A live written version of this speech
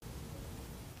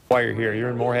While you're here, you're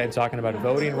in Moorhead talking about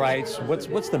voting rights.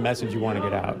 What's the message you want to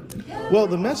get out? Well,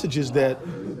 the message is that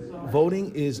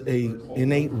voting is a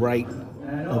innate right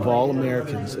of all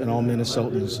Americans and all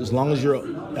Minnesotans. As long as you're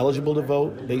eligible to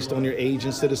vote based on your age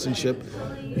and citizenship,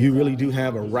 you really do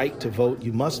have a right to vote.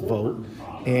 You must vote,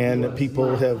 and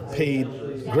people have paid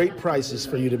great prices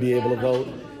for you to be able to vote.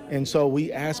 And so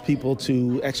we ask people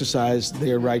to exercise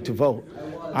their right to vote.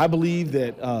 I believe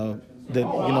that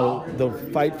the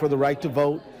fight for the right to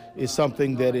vote is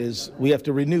something that we have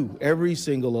to renew every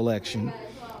single election.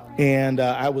 And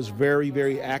I was very,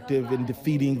 very active in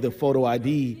defeating the photo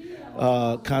ID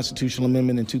constitutional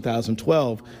amendment in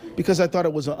 2012 because I thought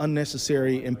it was an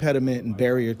unnecessary impediment and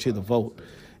barrier to the vote.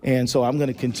 And so I'm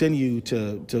going to continue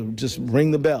to just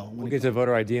ring the bell. We'll get to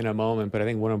voter ID in a moment, but I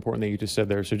think one important thing you just said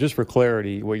there, so just for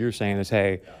clarity, what you're saying is,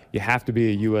 hey, you have to be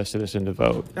a U.S. citizen to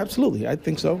vote. Absolutely. I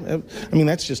think so. I mean,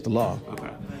 that's just the law. Okay.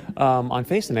 On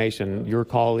Face the Nation, your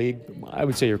colleague,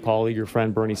 your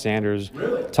friend Bernie Sanders,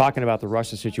 talking about the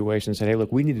Russia situation, said, hey,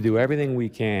 look, we need to do everything we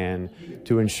can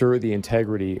to ensure the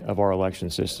integrity of our election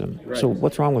system. Right. So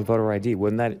what's wrong with voter ID?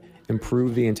 Wouldn't that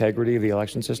improve the integrity of the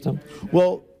election system?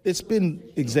 Well, it's been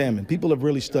examined. People have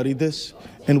really studied this,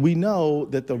 and we know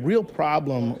that the real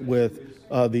problem with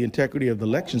the integrity of the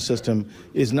election system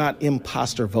is not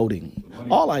imposter voting.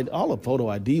 All a photo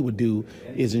ID would do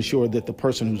is ensure that the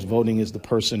person who's voting is the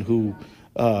person who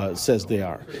says they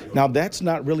are. Now, that's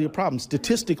not really a problem.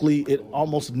 Statistically, it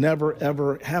almost never,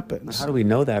 ever happens. How do we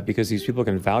know that? Because these people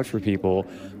can vouch for people,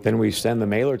 then we send the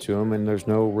mailer to them, and there's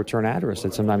no return address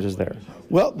that sometimes is there.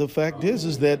 Well, the fact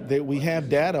is that we have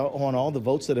data on all the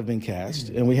votes that have been cast,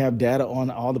 and we have data on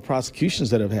all the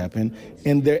prosecutions that have happened,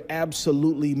 and they're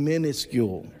absolutely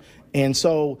minuscule. And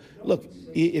so, look,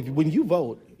 when you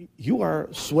vote, you are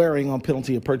swearing on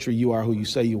penalty of perjury you are who you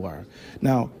say you are.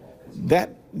 Now,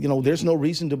 there's no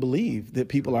reason to believe that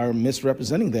people are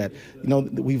misrepresenting that.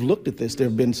 We've looked at this. There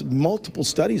have been multiple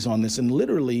studies on this, and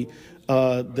literally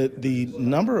the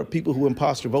number of people who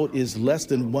imposter vote is less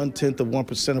than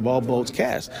 0.1% of all votes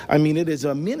cast. I mean, it is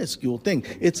a minuscule thing.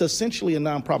 It's essentially a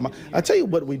non-problem. I tell you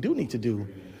what we do need to do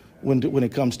when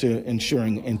it comes to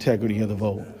ensuring integrity of the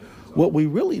vote. What we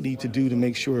really need to do to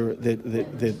make sure that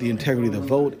the integrity of the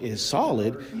vote is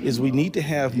solid is we need to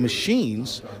have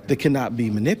machines that cannot be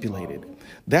manipulated.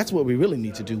 That's what we really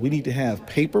need to do. We need to have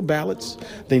paper ballots.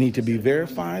 They need to be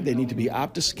verified. They need to be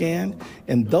Optiscanned.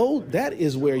 And that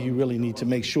is where you really need to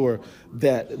make sure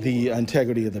that the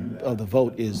integrity of the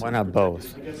vote is. Why not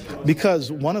both?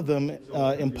 Because one of them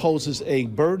imposes a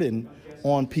burden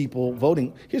on people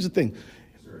voting. Here's the thing.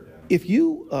 If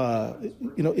you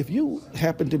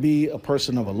happen to be a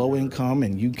person of a low income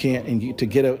and to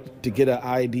get an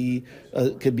ID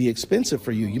could be expensive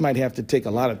for you. You might have to take a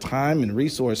lot of time and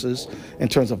resources in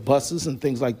terms of buses and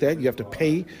things like that. You have to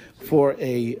pay for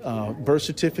a birth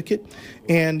certificate,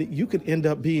 and you could end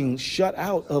up being shut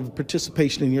out of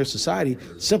participation in your society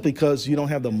simply because you don't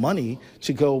have the money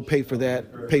to go pay for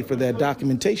that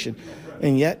documentation,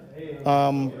 and yet.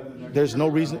 There's no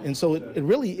reason, and so it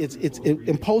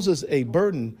imposes a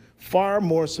burden far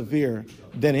more severe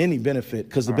than any benefit,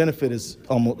 because the benefit is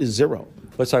zero.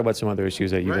 Let's talk about some other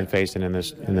issues that you've been facing in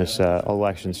this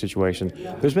election situation.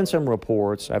 There's been some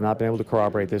reports, I've not been able to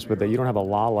corroborate this, but that you don't have a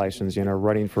law license,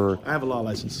 running for. I have a law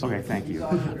license. Okay, thank you.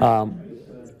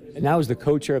 Now, as the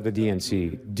co-chair of the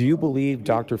DNC, do you believe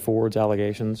Dr. Ford's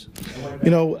allegations?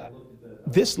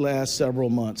 This last several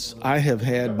months, I have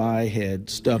had my head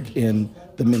stuck in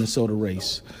the Minnesota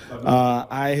race.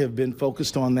 I have been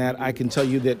focused on that. I can tell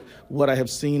you that what I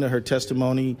have seen of her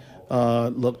testimony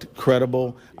looked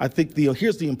credible. I think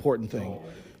here's the important thing.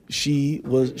 She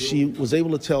was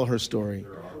able to tell her story.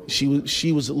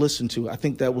 She was listened to. I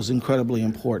think that was incredibly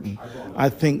important. I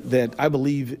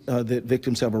believe that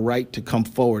victims have a right to come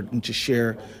forward and to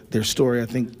share their story. I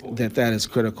think that is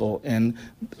critical.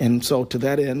 And so to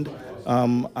that end,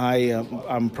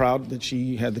 I'm proud that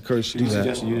she had the courage to do that. You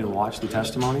suggested you didn't watch the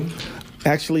testimony?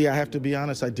 Actually, I have to be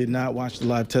honest, I did not watch the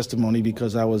live testimony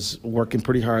because I was working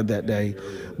pretty hard that day.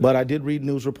 But I did read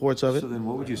news reports of it. So then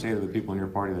what would you say to the people in your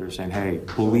party that are saying, hey,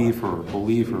 believe her,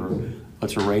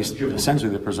 let's erase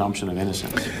essentially the presumption of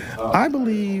innocence? I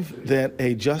believe that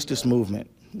a justice movement,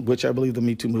 which I believe the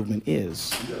Me Too movement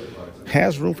is,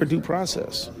 has room for due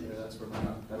process.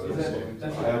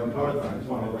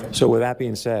 So with that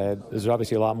being said, there's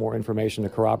obviously a lot more information to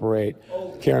corroborate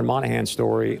Karen Monahan's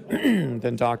story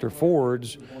than Dr.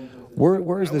 Ford's.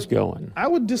 Where is this going? I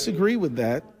would disagree with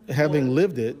that, having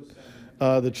lived it.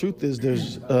 The truth is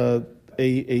there's a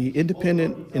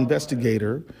independent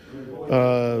investigator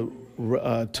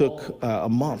took a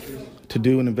month to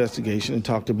do an investigation and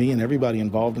talk to me and everybody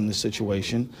involved in this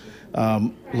situation,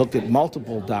 looked at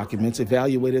multiple documents,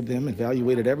 evaluated them,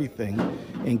 evaluated everything,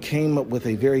 and came up with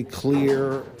a very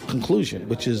clear conclusion,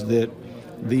 which is that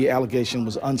the allegation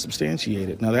was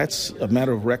unsubstantiated. Now, that's a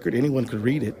matter of record. Anyone could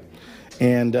read it.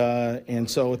 And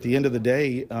so at the end of the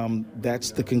day,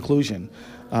 that's the conclusion.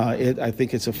 I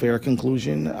think it's a fair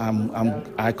conclusion.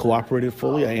 I cooperated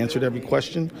fully. I answered every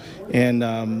question.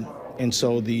 And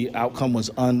so the outcome was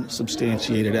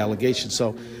unsubstantiated allegation.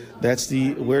 So that's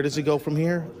where does it go from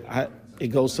here? It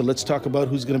goes to, let's talk about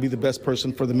who's going to be the best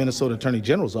person for the Minnesota Attorney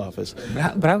General's office.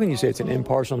 But how can you say it's an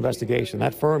impartial investigation?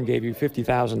 That firm gave you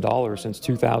 $50,000 since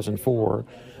 2004.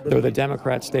 They're the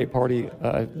Democrat State Party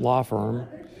law firm.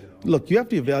 Look, you have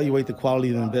to evaluate the quality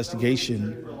of the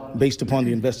investigation based upon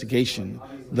the investigation.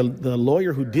 The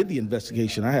lawyer who did the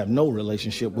investigation, I have no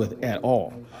relationship with at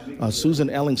all. Susan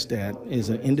Ellingstad is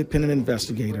an independent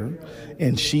investigator,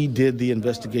 and she did the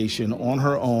investigation on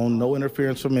her own, no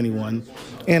interference from anyone.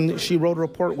 And she wrote a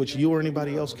report which you or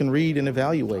anybody else can read and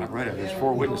evaluate. I read it. There's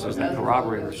 4 witnesses that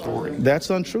corroborate her story. That's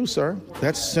untrue, sir.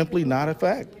 That's simply not a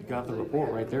fact. You got the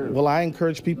report right there. Well, I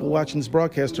encourage people watching this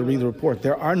broadcast to read the report.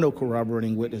 There are no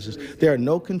corroborating witnesses. There are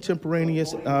no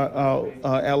contemporaneous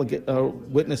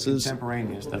witnesses.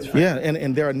 Contemporaneous, that's right. Yeah,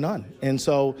 and there are none. And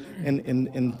so, and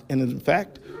in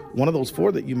fact, one of those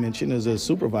 4 that you mentioned is a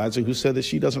supervisor who said that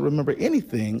she doesn't remember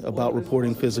anything about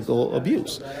reporting physical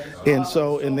abuse.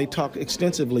 And they talk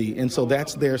extensively. And so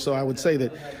that's there. So I would say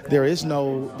that there is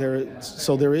no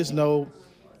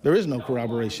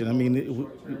corroboration. I mean,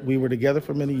 we were together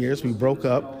for many years. We broke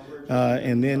up.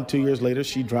 And then 2 years later,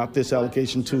 she dropped this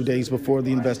allegation 2 days before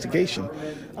the investigation.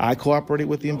 I cooperated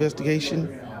with the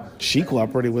investigation. She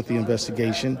cooperated with the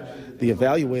investigation. The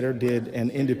evaluator did an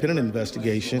independent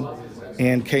investigation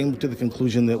and came to the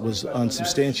conclusion that was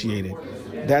unsubstantiated.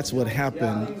 That's what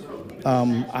happened.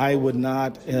 I would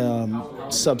not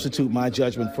substitute my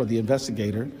judgment for the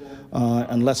investigator.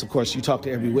 Unless, of course, you talk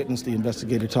to every witness the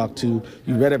investigator talked to,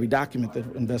 you read every document the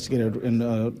investigator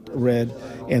read,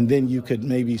 and then you could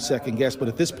maybe second guess. But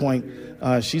at this point,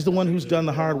 she's the one who's done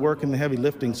the hard work and the heavy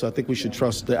lifting, so I think we should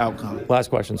trust the outcome. Last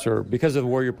question, sir. Because of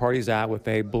where your party's at, if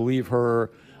they believe her,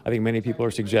 I think many people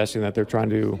are suggesting that they're trying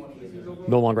to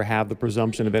no longer have the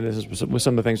presumption of innocence with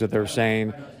some of the things that they're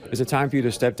saying. Is it time for you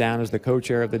to step down as the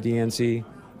co-chair of the DNC?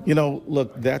 You know,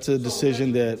 look, that's a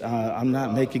decision that I'm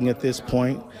not making at this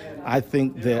point. I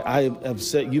think that I have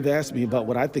said, you've asked me about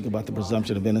what I think about the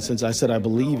presumption of innocence. I said I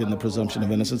believe in the presumption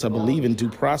of innocence. I believe in due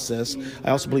process.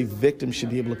 I also believe victims should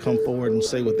be able to come forward and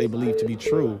say what they believe to be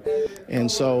true.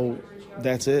 And so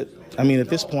that's it. I mean, at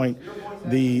this point,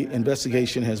 the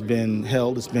investigation has been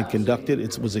held. It's been conducted.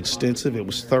 It was extensive. It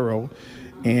was thorough.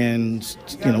 And,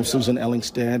 you know, Susan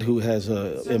Ellingstad, who has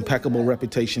an impeccable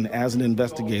reputation as an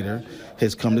investigator,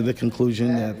 has come to the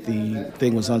conclusion that the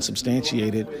thing was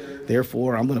unsubstantiated.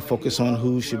 Therefore, I'm going to focus on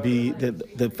who should be,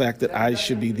 the fact that I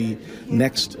should be the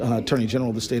next Attorney General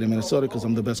of the state of Minnesota, because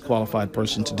I'm the best qualified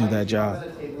person to do that job.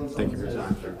 Thank you for your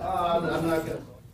time, sir.